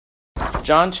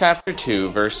John chapter 2,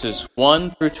 verses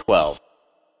 1 through 12.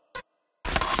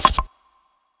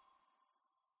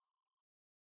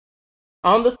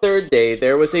 On the third day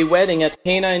there was a wedding at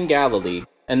Cana in Galilee,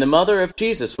 and the mother of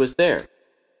Jesus was there.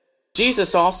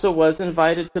 Jesus also was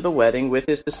invited to the wedding with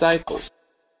his disciples.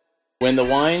 When the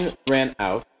wine ran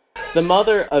out, the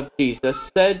mother of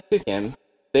Jesus said to him,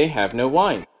 "They have no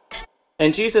wine."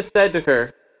 And Jesus said to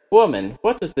her, "Woman,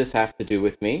 what does this have to do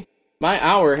with me? My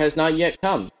hour has not yet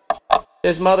come."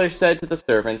 His mother said to the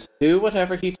servants, "Do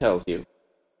whatever he tells you."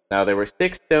 Now there were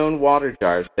 6 stone water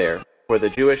jars there for the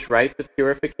Jewish rites of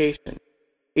purification,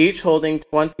 each holding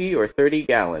 20 or 30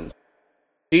 gallons.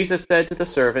 Jesus said to the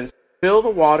servants, Fill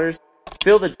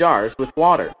the jars with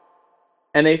water."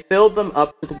 And they filled them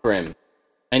up to the brim.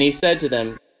 And he said to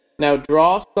them, "Now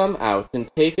draw some out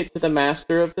and take it to the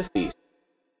master of the feast."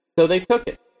 So they took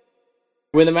it.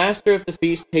 When the master of the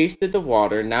feast tasted the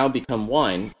water, now become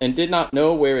wine, and did not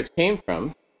know where it came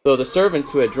from, though the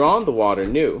servants who had drawn the water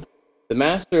knew, the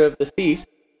master of the feast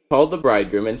called the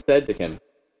bridegroom and said to him,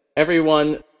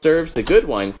 "Everyone serves the good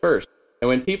wine first, and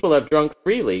when people have drunk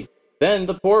freely, then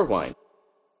the poor wine.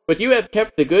 But you have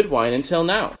kept the good wine until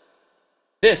now."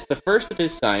 This, the first of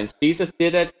his signs, Jesus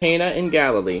did at Cana in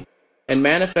Galilee, and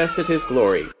manifested his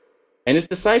glory, and his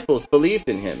disciples believed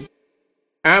in him.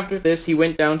 After this he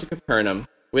went down to Capernaum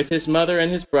with his mother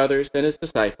and his brothers and his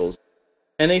disciples,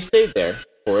 and they stayed there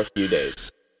for a few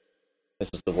days.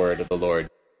 This is the word of the Lord.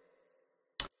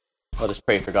 Let us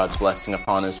pray for God's blessing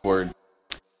upon his word.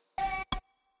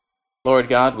 Lord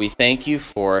God, we thank you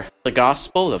for the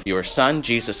gospel of your Son,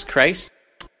 Jesus Christ,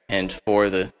 and for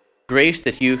the grace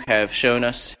that you have shown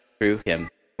us through him.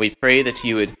 We pray that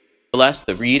you would bless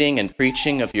the reading and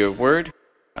preaching of your word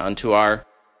unto our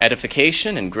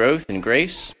edification and growth and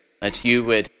grace, that you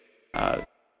would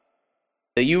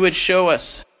show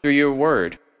us through your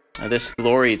word this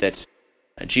glory that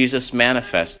Jesus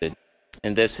manifested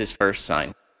in this his first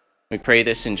sign. We pray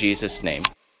this in Jesus' name.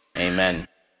 Amen.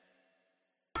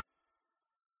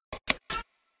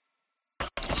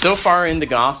 So far in the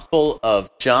Gospel of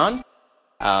John,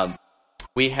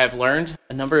 we have learned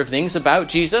a number of things about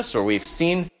Jesus, or we've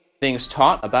seen things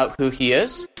taught about who he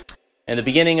is. In the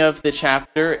beginning of the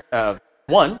chapter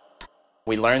 1,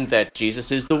 we learned that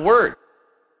Jesus is the Word.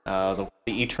 The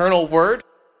eternal Word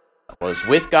was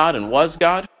with God and was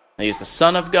God. He's the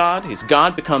Son of God. He's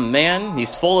God become man.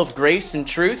 He's full of grace and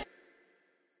truth.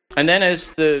 And then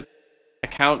as the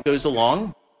account goes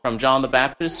along from John the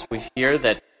Baptist, we hear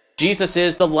that Jesus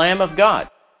is the Lamb of God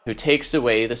who takes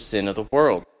away the sin of the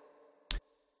world.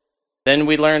 Then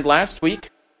we learned last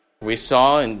week, we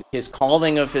saw in his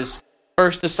calling of his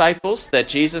first disciples that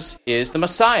Jesus is the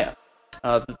Messiah,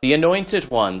 the anointed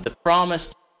one, the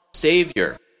promised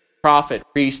Savior, prophet,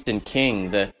 priest, and king,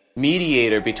 the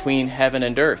mediator between heaven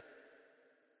and earth.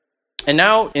 And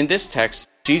now in this text,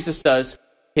 Jesus does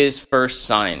his first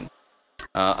sign,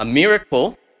 a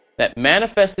miracle that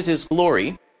manifested his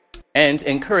glory and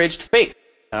encouraged faith.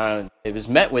 It was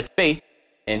met with faith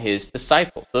in his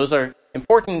disciples. Those are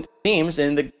important themes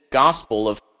in the Gospel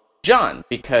of John,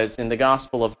 because in the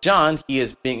Gospel of John, he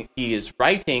is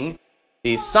writing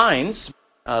these signs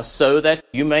so that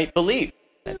you might believe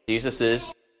that Jesus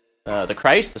is the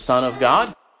Christ, the Son of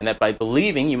God, and that by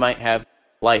believing you might have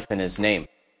life in his name.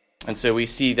 And so we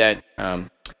see that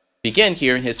begin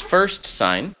here in his first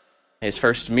sign, his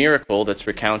first miracle that's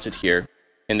recounted here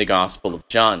in the Gospel of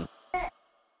John.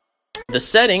 The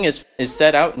setting is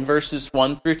set out in verses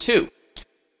 1 through 2.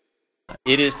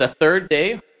 It is the third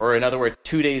day, or in other words,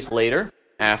 2 days later,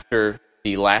 after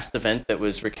the last event that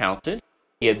was recounted.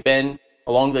 He had been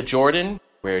along the Jordan,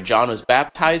 where John was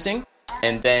baptizing,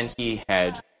 and then he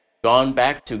had gone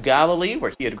back to Galilee,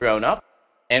 where he had grown up,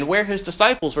 and where his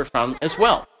disciples were from as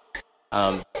well.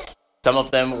 Some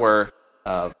of them were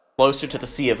closer to the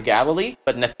Sea of Galilee,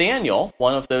 but Nathanael,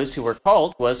 one of those who were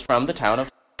called, was from the town of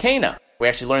Cana. We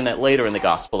actually learn that later in the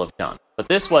Gospel of John. But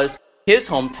this was his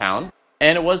hometown,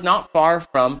 and it was not far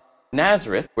from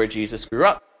Nazareth, where Jesus grew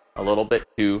up, a little bit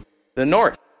to the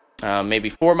north. Maybe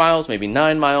 4 miles, maybe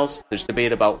 9 miles. There's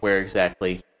debate about where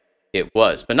exactly it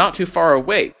was, but not too far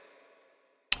away.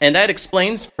 And that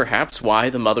explains, perhaps, why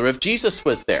the mother of Jesus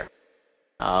was there.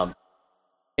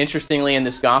 Interestingly, in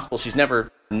this Gospel, she's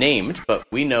never named, but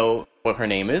we know what her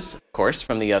name is, of course,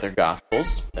 from the other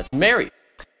Gospels. That's Mary.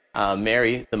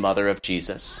 Mary, the mother of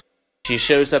Jesus. She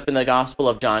shows up in the Gospel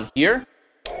of John here,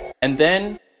 and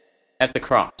then at the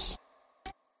cross,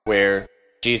 where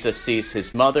Jesus sees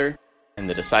his mother and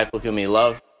the disciple whom he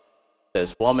loved,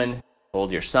 says, "Woman,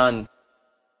 hold your son."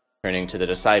 Turning to the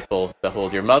disciple,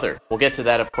 "Behold your mother." We'll get to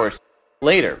that, of course,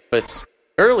 later. But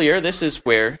earlier, this is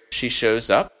where she shows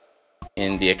up,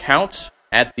 in the account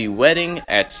at the wedding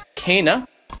at Cana.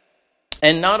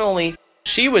 And not only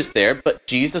she was there, but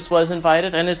Jesus was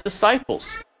invited and his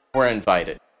disciples were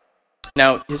invited.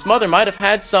 Now, his mother might have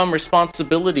had some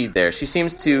responsibility there. She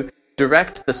seems to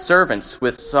direct the servants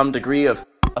with some degree of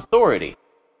authority.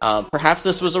 Perhaps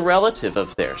this was a relative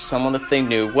of theirs, someone that they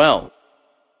knew well.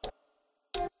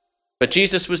 But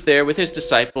Jesus was there with his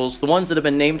disciples. The ones that have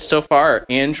been named so far are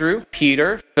Andrew,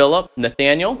 Peter, Philip,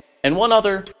 Nathanael, and one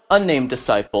other unnamed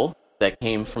disciple that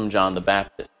came from John the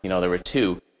Baptist. There were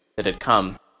two that had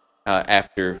come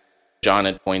after John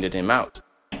had pointed him out.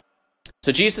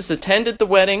 So Jesus attended the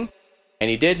wedding, and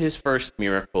he did his first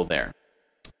miracle there.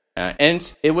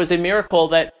 And it was a miracle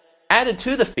that added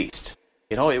to the feast.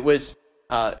 It was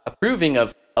approving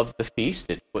of the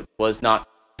feast. It was not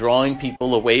drawing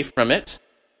people away from it.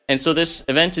 And so this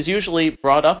event is usually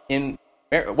brought up in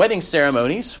wedding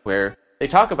ceremonies where they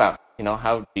talk about,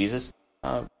 how Jesus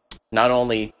not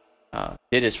only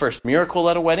did his first miracle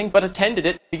at a wedding, but attended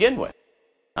it to begin with.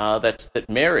 That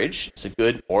marriage is a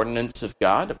good ordinance of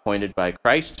God, appointed by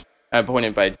Christ,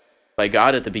 appointed by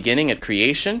God at the beginning at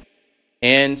creation,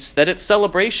 and that its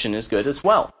celebration is good as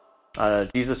well.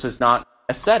 Jesus was not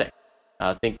ascetic,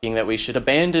 thinking that we should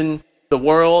abandon the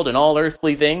world and all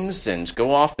earthly things and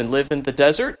go off and live in the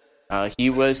desert. He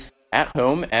was at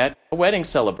home at a wedding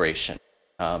celebration,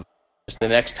 just the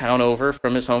next town over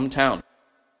from his hometown.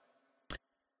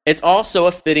 It's also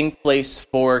a fitting place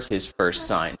for his first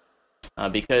sign,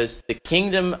 because the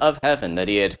kingdom of heaven that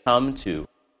he had come to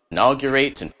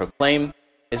inaugurate and proclaim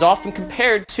is often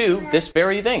compared to this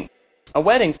very thing, a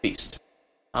wedding feast.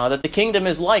 That the kingdom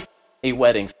is like a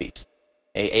wedding feast,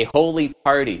 a holy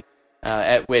party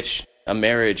at which a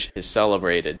marriage is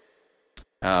celebrated.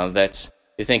 That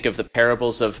you think of the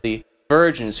parables of the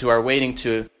virgins who are waiting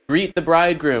to greet the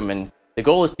bridegroom, and the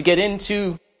goal is to get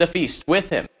into the feast with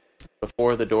him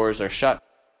before the doors are shut.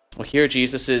 Well, here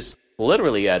Jesus is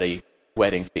literally at a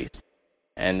wedding feast,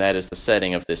 and that is the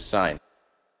setting of this sign.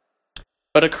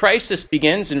 But a crisis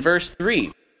begins in verse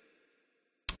 3.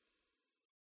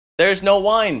 There's no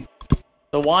wine.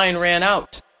 The wine ran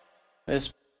out.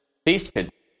 This feast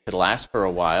could last for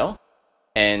a while,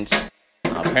 and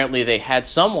apparently they had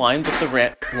some wine, but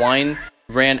the wine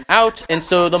ran out, and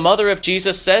so the mother of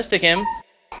Jesus says to him,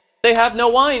 "They have no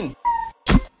wine."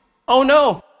 Oh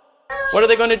no! What are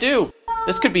they going to do?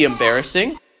 This could be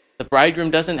embarrassing. The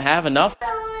bridegroom doesn't have enough.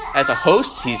 As a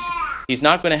host, he's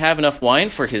not going to have enough wine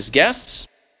for his guests,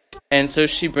 and so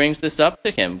she brings this up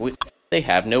to him. They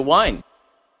have no wine.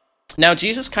 Now,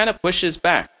 Jesus kind of pushes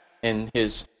back in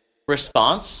his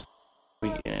response.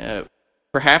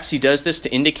 Perhaps he does this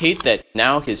to indicate that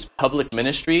now his public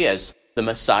ministry as the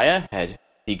Messiah had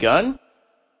begun,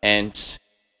 and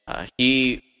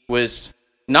he was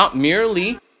not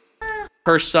merely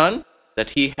her son,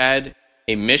 that he had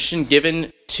a mission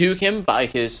given to him by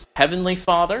his heavenly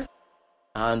Father.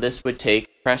 This would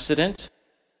take precedent.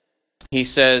 He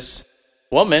says,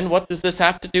 "Woman, what does this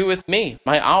have to do with me?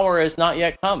 My hour has not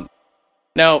yet come."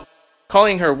 Now,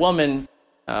 calling her woman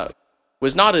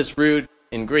was not as rude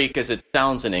in Greek as it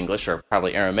sounds in English, or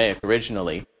probably Aramaic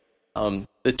originally.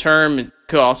 The term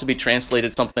could also be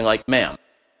translated something like ma'am.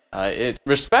 It's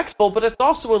respectful, but it's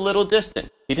also a little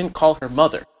distant. He didn't call her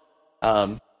mother.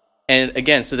 And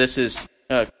again, so this is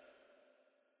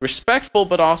respectful,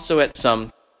 but also at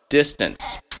some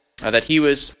distance. That he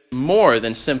was more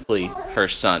than simply her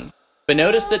son. But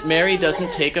notice that Mary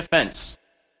doesn't take offense.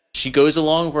 She goes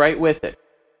along right with it.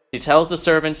 She tells the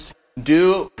servants,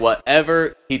 "Do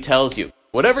whatever he tells you.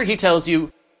 Whatever he tells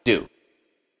you, do."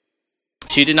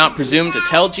 She did not presume to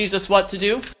tell Jesus what to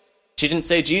do. She didn't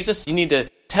say, "Jesus, you need to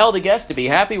tell the guests to be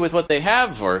happy with what they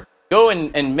have," or "Go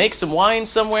and make some wine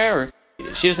somewhere."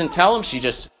 Or she doesn't tell him. She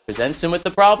just presents him with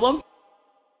the problem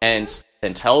and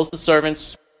then tells the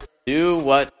servants, "Do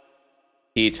what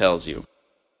he tells you."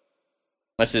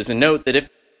 This is a note that if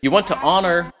you want to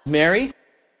honor Mary,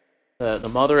 the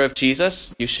mother of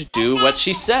Jesus, you should do what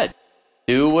she said.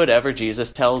 Do whatever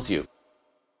Jesus tells you.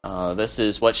 This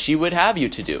is what she would have you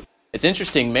to do. It's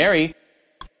interesting, Mary,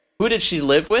 who did she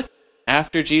live with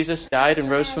after Jesus died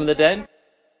and rose from the dead?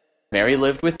 Mary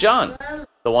lived with John,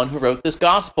 the one who wrote this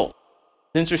gospel.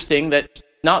 It's interesting that,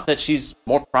 not that she's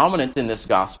more prominent in this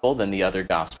gospel than the other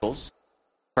gospels.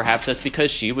 Perhaps that's because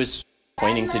she was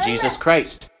pointing to Jesus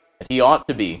Christ, that he ought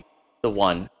to be the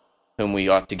one whom we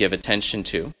ought to give attention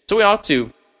to. So we ought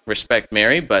to respect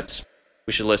Mary, but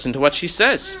we should listen to what she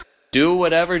says. Do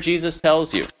whatever Jesus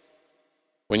tells you.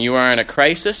 When you are in a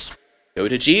crisis, go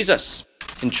to Jesus.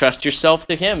 Entrust yourself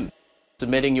to him,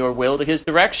 submitting your will to his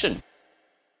direction.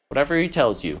 Whatever he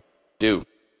tells you, do.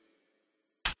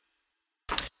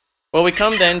 Well, Well, we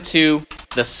come then to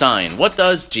the sign. What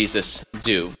does Jesus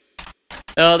do?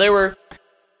 There were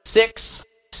 6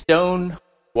 stone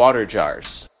water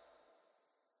jars.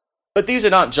 But these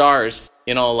are not jars,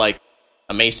 like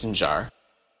a mason jar.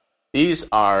 These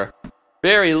are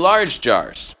very large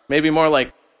jars. Maybe more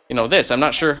like, this. I'm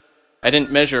not sure. I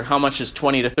didn't measure how much is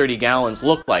 20 to 30 gallons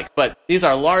look like. But these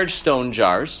are large stone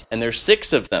jars, and there's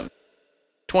 6 of them.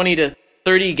 20 to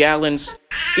 30 gallons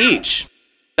each.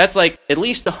 That's like at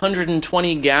least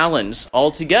 120 gallons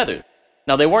altogether.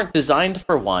 Now, they weren't designed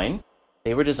for wine.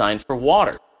 They were designed for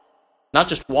water. Not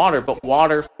just water, but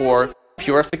water for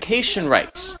purification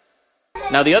rites.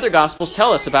 Now, the other Gospels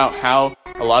tell us about how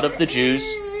a lot of the Jews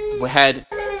had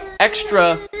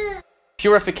extra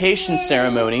purification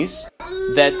ceremonies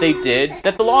that they did,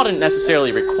 that the law didn't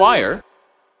necessarily require,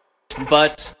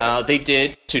 but they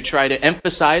did to try to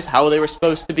emphasize how they were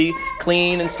supposed to be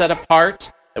clean and set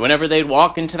apart. And whenever they'd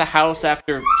walk into the house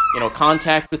after,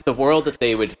 contact with the world, that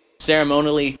they would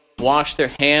ceremonially wash their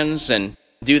hands and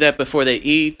do that before they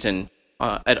eat, and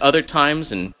at other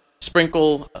times, and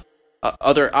sprinkle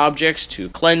other objects to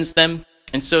cleanse them.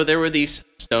 And so there were these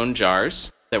stone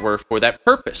jars that were for that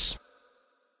purpose.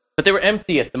 But they were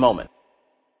empty at the moment.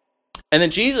 And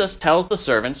then Jesus tells the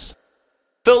servants,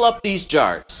 fill up these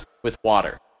jars with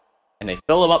water. And they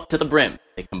fill them up to the brim.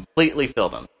 They completely fill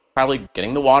them. Probably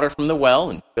getting the water from the well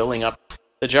and filling up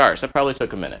the jars. That probably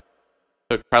took a minute.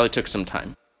 It probably took some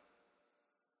time.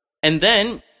 And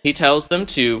then he tells them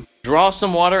to draw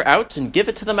some water out and give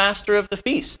it to the master of the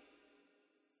feast.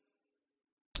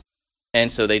 And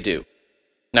so they do.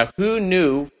 Now, who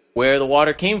knew where the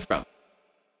water came from?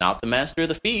 Not the master of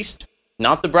the feast,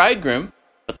 not the bridegroom,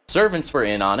 but the servants were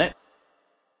in on it.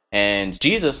 And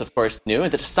Jesus, of course, knew,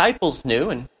 and the disciples knew,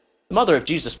 and the mother of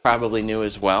Jesus probably knew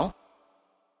as well.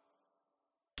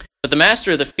 But the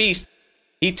master of the feast,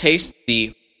 he tastes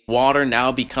the water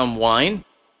now become wine,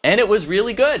 and it was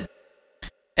really good.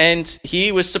 And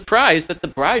he was surprised that the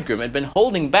bridegroom had been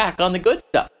holding back on the good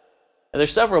stuff. Now,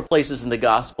 there's several places in the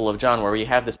Gospel of John where we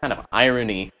have this kind of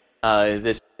irony,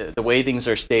 the way things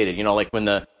are stated. Like when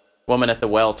the woman at the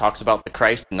well talks about the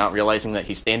Christ and not realizing that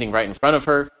he's standing right in front of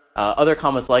her. Other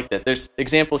comments like that. There's an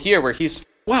example here where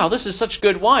wow, this is such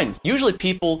good wine. Usually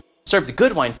people serve the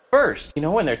good wine first,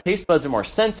 when their taste buds are more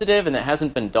sensitive and it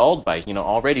hasn't been dulled by,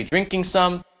 already drinking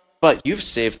some. But you've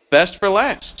saved the best for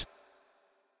last.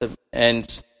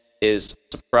 And is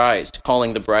surprised,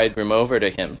 calling the bridegroom over to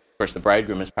him. Of course, the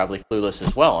bridegroom is probably clueless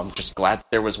as well. I'm just glad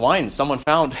that there was wine. Someone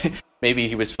found. Maybe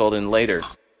he was filled in later.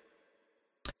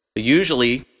 But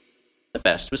usually, the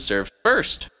best was served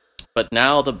first. But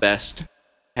now the best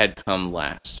had come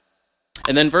last.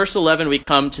 And then verse 11, we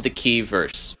come to the key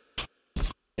verse.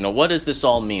 What does this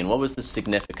all mean? What was the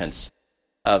significance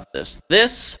of this?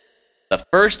 This, the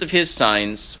first of his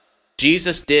signs,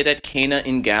 Jesus did at Cana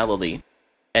in Galilee,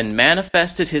 and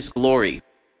manifested his glory,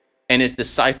 and his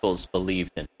disciples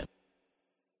believed in him.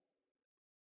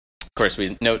 Of course,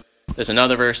 we note there's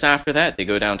another verse after that. They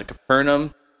go down to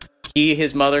Capernaum. He,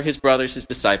 his mother, his brothers, his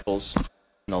disciples, and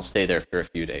they'll stay there for a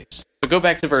few days. But go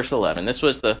back to verse 11. This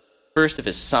was the first of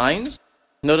his signs.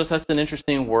 Notice that's an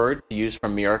interesting word to use for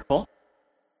miracle.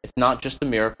 It's not just a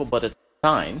miracle, but it's a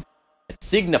sign. It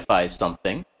signifies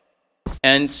something.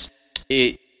 And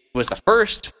it was the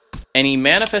first, and he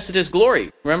manifested his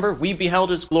glory. Remember, we beheld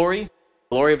his glory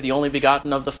of the only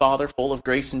begotten of the Father, full of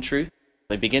grace and truth.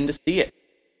 They begin to see it.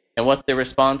 And what's their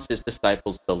response? His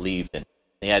disciples believed in him.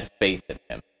 They had faith in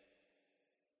him.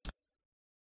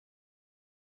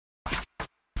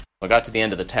 I got to the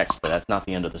end of the text, but that's not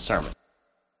the end of the sermon.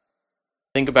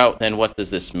 Think about then, what does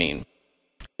this mean?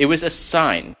 It was a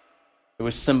sign. It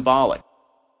was symbolic.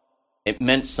 It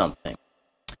meant something.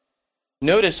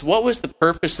 Notice, what was the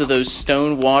purpose of those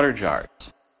stone water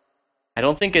jars? I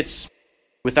don't think it's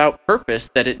without purpose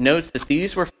that it notes that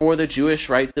these were for the Jewish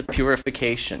rites of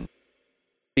purification.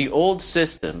 The old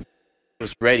system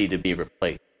was ready to be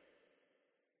replaced.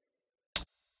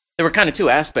 There were kind of two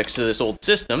aspects to this old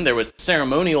system. There was the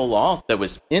ceremonial law that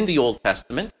was in the Old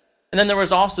Testament, and then there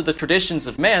was also the traditions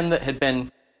of man that had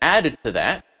been added to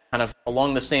that, kind of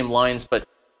along the same lines, but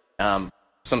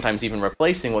sometimes even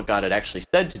replacing what God had actually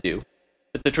said to do.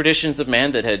 But the traditions of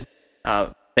man that had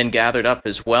been gathered up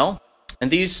as well.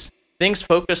 And these things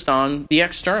focused on the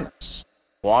externals,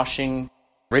 washing,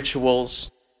 rituals.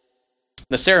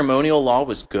 The ceremonial law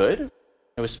was good.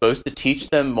 It was supposed to teach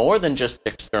them more than just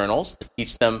externals, to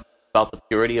teach them about the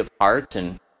purity of heart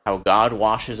and how God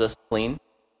washes us clean.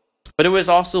 But it was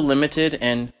also limited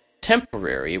and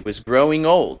temporary. It was growing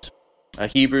old.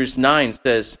 Hebrews 9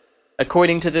 says,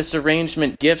 According to this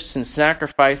arrangement, gifts and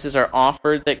sacrifices are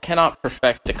offered that cannot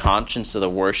perfect the conscience of the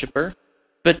worshiper,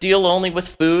 but deal only with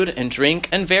food and drink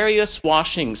and various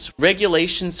washings,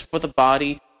 regulations for the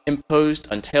body imposed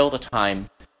until the time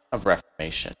of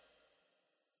Reformation.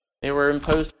 They were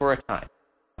imposed for a time.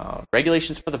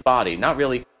 Regulations for the body, not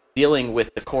really dealing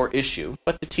with the core issue,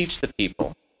 but to teach the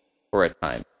people for a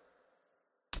time.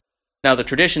 Now, the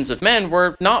traditions of men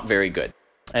were not very good,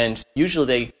 and usually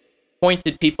they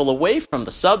pointed people away from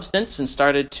the substance and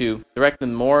started to direct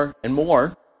them more and more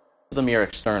to the mere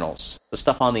externals, the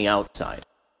stuff on the outside.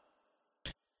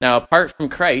 Now, apart from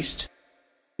Christ,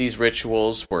 these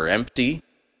rituals were empty,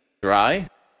 dry,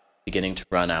 beginning to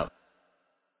run out.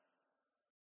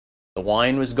 The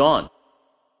wine was gone.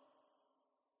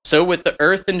 So with the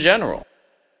earth in general,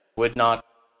 would not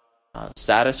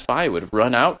satisfy, would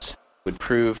run out, would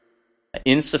prove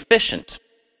insufficient.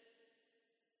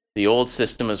 The old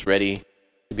system was ready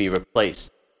to be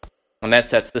replaced. And that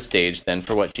sets the stage then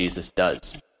for what Jesus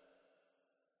does.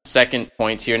 Second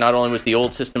point here, not only was the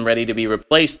old system ready to be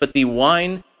replaced, but the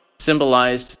wine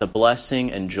symbolized the blessing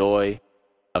and joy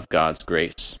of God's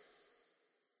grace.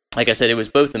 Like I said, it was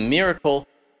both a miracle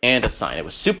and a sign. It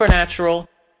was supernatural,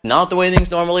 not the way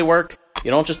things normally work.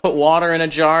 You don't just put water in a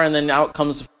jar and then out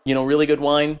comes, really good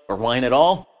wine, or wine at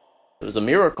all. It was a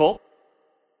miracle.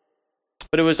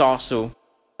 But it was also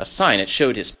a sign. It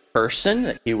showed his person,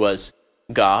 that he was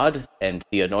God and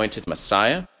the anointed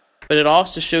Messiah. But it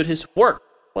also showed his work.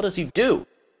 What does he do?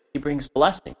 He brings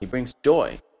blessing. He brings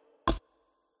joy.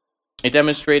 It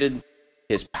demonstrated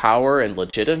his power and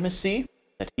legitimacy,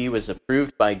 that he was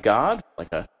approved by God,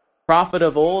 like a prophet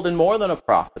of old, and more than a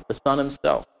prophet, the Son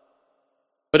himself.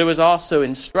 But it was also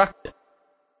instructive.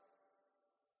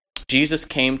 Jesus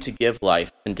came to give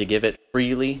life, and to give it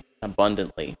freely,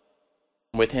 abundantly.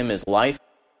 With him is life,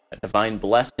 a divine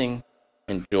blessing,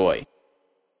 and joy.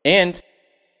 And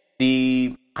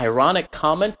the ironic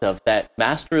comment of that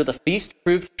master of the feast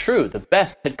proved true. The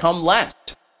best had come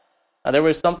last. There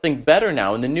was something better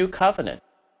now in the new covenant,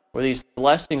 where these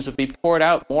blessings would be poured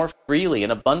out more freely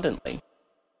and abundantly.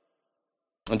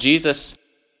 And Jesus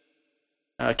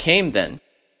came then.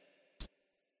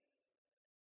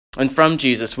 And from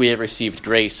Jesus we have received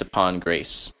grace upon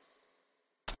grace.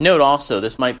 Note also,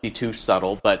 this might be too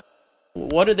subtle, but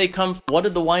what did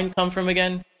the wine come from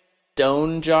again?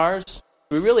 Stone jars?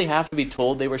 Do we really have to be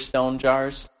told they were stone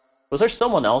jars? Was there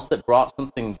someone else that brought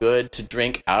something good to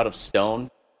drink out of stone?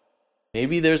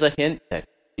 Maybe there's a hint that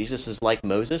Jesus is like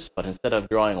Moses, but instead of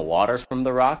drawing water from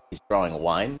the rock, he's drawing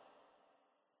wine.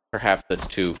 Perhaps that's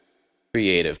too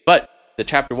creative. But the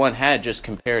chapter 1 had just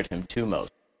compared him to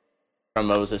Moses. From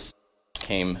Moses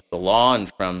came the law,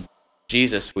 and from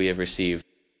Jesus we have received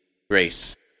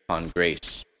grace upon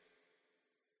grace.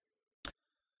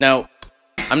 Now,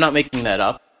 I'm not making that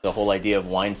up, the whole idea of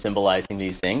wine symbolizing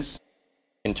these things.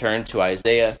 You can turn to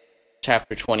Isaiah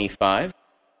chapter 25.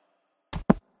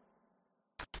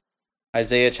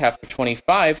 Isaiah chapter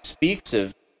 25 speaks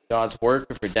of God's work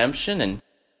of redemption and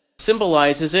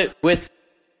symbolizes it with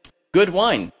good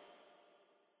wine.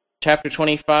 Chapter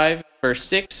 25, verse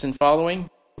 6 and following,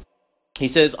 he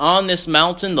says, "On this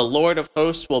mountain the Lord of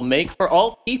hosts will make for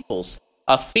all peoples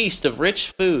a feast of rich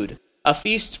food, a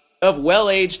feast of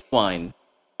well-aged wine,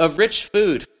 of rich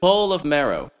food full of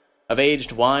marrow, of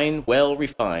aged wine well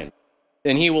refined.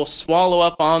 And he will swallow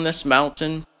up on this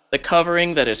mountain the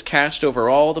covering that is cast over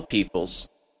all the peoples,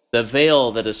 the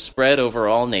veil that is spread over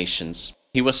all nations.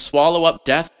 He will swallow up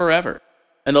death forever,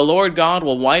 and the Lord God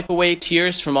will wipe away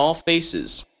tears from all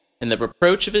faces, and the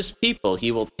reproach of his people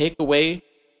he will take away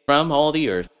from all the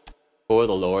earth, for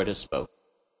the Lord has spoken."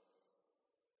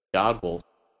 God will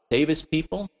save his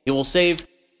people. He will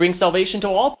bring salvation to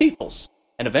all peoples,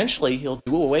 and eventually he'll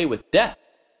do away with death.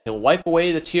 He'll wipe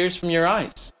away the tears from your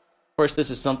eyes. Of course,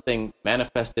 this is something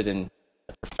manifested in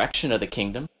the perfection of the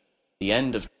kingdom, the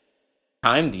end of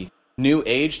time, the new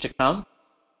age to come,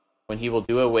 when he will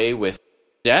do away with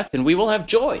death, and we will have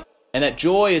joy. And that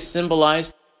joy is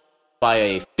symbolized by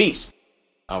a feast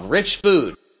of rich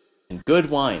food and good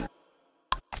wine.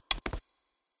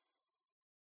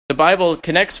 The Bible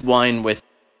connects wine with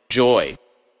joy,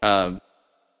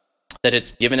 that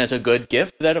it's given as a good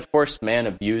gift, that of course man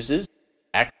abuses,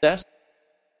 excess.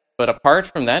 But apart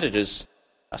from that, it is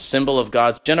a symbol of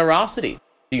God's generosity.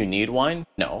 Do you need wine?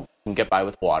 No, you can get by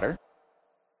with water.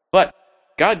 But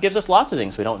God gives us lots of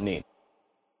things we don't need.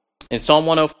 In Psalm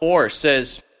 104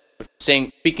 says,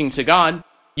 speaking to God,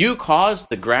 "You cause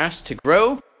the grass to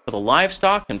grow for the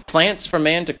livestock and plants for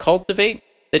man to cultivate,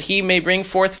 that he may bring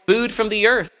forth food from the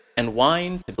earth and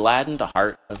wine to gladden the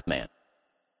heart of man."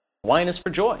 Wine is for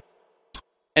joy.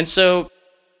 And so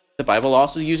the Bible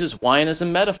also uses wine as a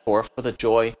metaphor for the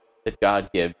joy that God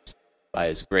gives by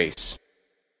his grace.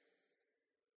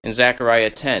 In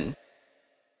Zechariah 10,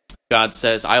 God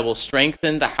says, I will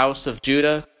strengthen the house of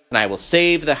Judah, and I will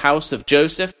save the house of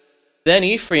Joseph. Then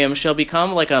Ephraim shall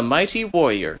become like a mighty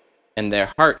warrior, and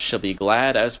their heart shall be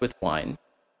glad as with wine.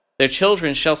 Their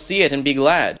children shall see it and be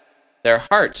glad. Their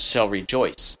hearts shall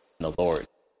rejoice in the Lord.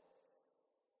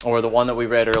 Or the one that we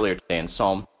read earlier today in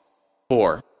Psalm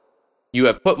 4. You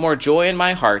have put more joy in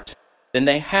my heart than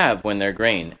they have when their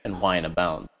grain and wine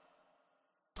abound.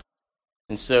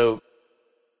 And so,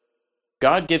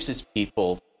 God gives his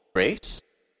people grace,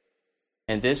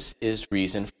 and this is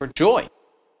reason for joy.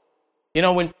 You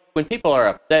know, when people are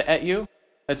upset at you,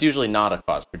 that's usually not a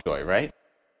cause for joy, right?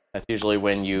 That's usually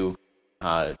when you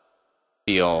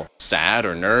feel sad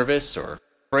or nervous or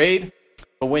afraid.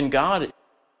 But when God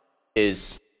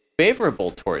is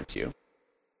favorable towards you,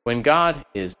 when God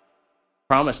is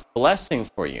promised blessing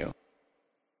for you,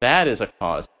 that is a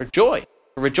cause for joy,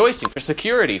 for rejoicing, for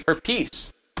security, for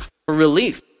peace, for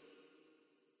relief.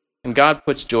 And God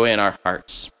puts joy in our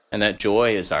hearts, and that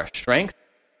joy is our strength.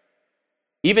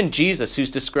 Even Jesus,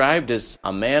 who's described as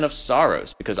a man of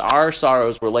sorrows, because our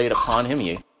sorrows were laid upon him,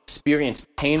 he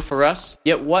experienced pain for us,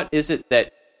 yet what is it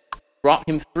that brought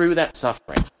him through that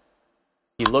suffering?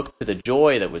 He looked to the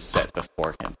joy that was set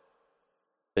before him,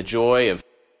 the joy of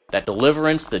that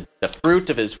deliverance, the fruit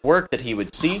of his work that he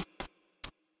would see.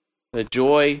 The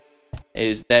joy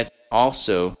is that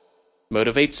also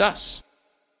motivates us,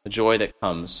 the joy that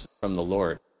comes from the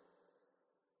Lord.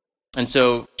 And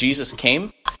so Jesus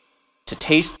came to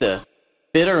taste the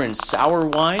bitter and sour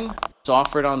wine that's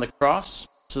offered on the cross,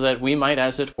 so that we might,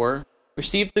 as it were,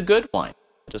 receive the good wine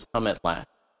that has come at last,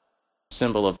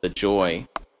 symbol of the joy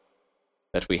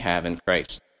that we have in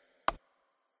Christ.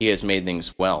 He has made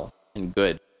things well and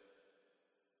good.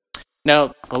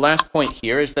 Now, the last point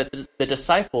here is that the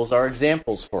disciples are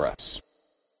examples for us.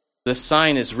 The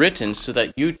sign is written so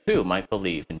that you too might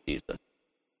believe in Jesus.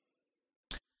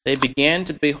 They began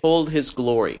to behold his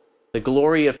glory, the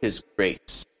glory of his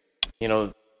grace. You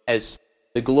know, as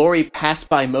the glory passed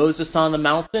by Moses on the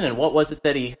mountain, and what was it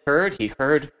that he heard? He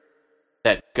heard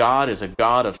that God is a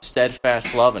God of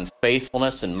steadfast love and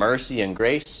faithfulness and mercy and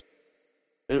grace.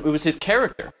 It was his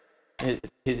character,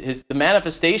 the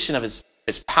manifestation of his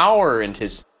power and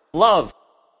his love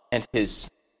and his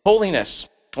holiness.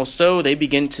 Well, so they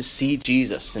begin to see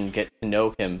Jesus and get to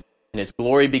know him, and his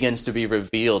glory begins to be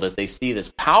revealed as they see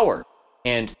this power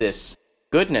and this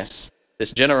goodness,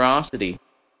 this generosity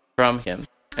from him.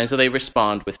 And so they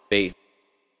respond with faith.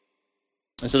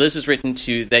 And so this is written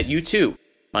to that you too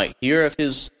might hear of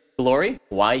his glory,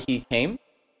 why he came,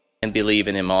 and believe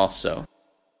in him also.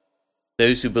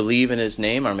 Those who believe in his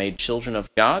name are made children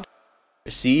of God,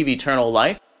 receive eternal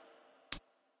life.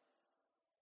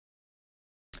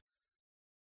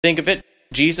 Think of it,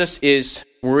 Jesus is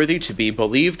worthy to be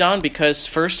believed on because,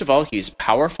 first of all, he's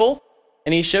powerful,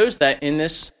 and he shows that in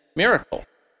this miracle.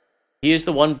 He is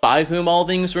the one by whom all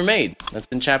things were made. That's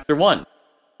in chapter 1.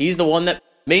 He's the one that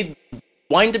made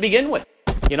wine to begin with.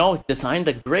 Designed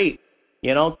the grape,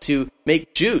 to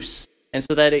make juice, and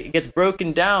so that it gets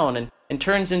broken down and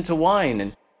turns into wine.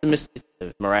 And it's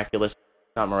miraculous,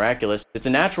 not miraculous. It's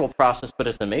a natural process, but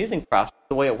it's an amazing process,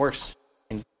 the way it works.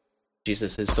 And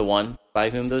Jesus is the one by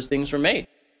whom those things were made.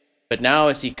 But now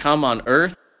as he come on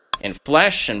earth in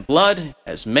flesh and blood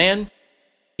as man,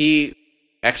 he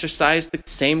exercised the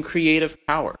same creative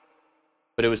power.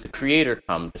 But it was the Creator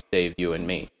come to save you and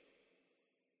me.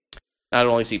 Not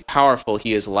only is he powerful,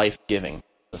 he is life-giving,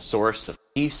 the source of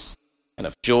peace and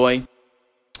of joy.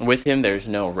 With him there is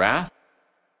no wrath,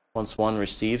 once one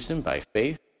receives him by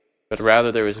faith, but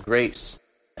rather there is grace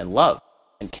and love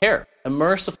and care, a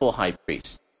merciful high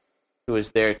priest who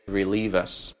is there to relieve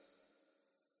us.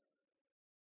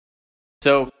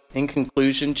 So, in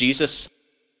conclusion, Jesus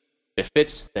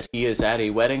befits that he is at a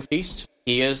wedding feast.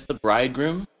 He is the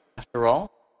bridegroom, after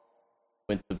all.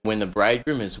 When the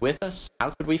bridegroom is with us, how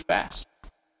could we fast?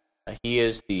 He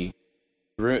is the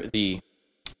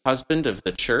husband of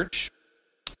the church.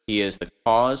 He is the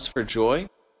cause for joy.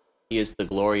 He is the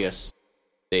glorious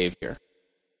Savior.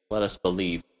 Let us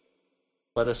believe.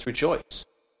 Let us rejoice.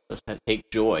 Let us take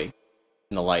joy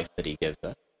in the life that he gives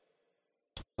us.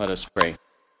 Let us pray.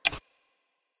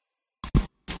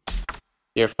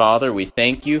 Dear Father, we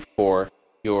thank you for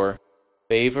your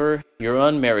favor, your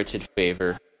unmerited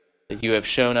favor, that you have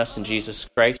shown us in Jesus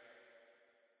Christ,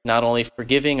 not only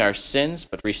forgiving our sins,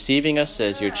 but receiving us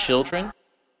as your children,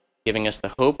 giving us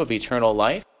the hope of eternal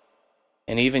life,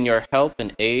 and even your help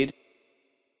and aid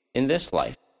in this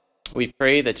life. We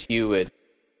pray that you would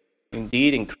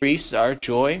indeed increase our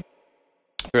joy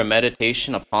through a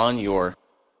meditation upon your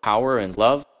power and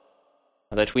love,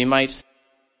 that we might,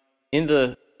 in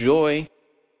the joy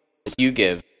that you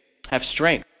give, have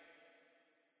strength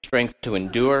to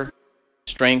endure,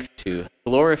 strength to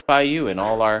glorify you in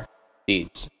all our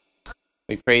deeds.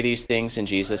 We pray these things in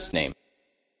Jesus' name.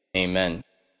 Amen.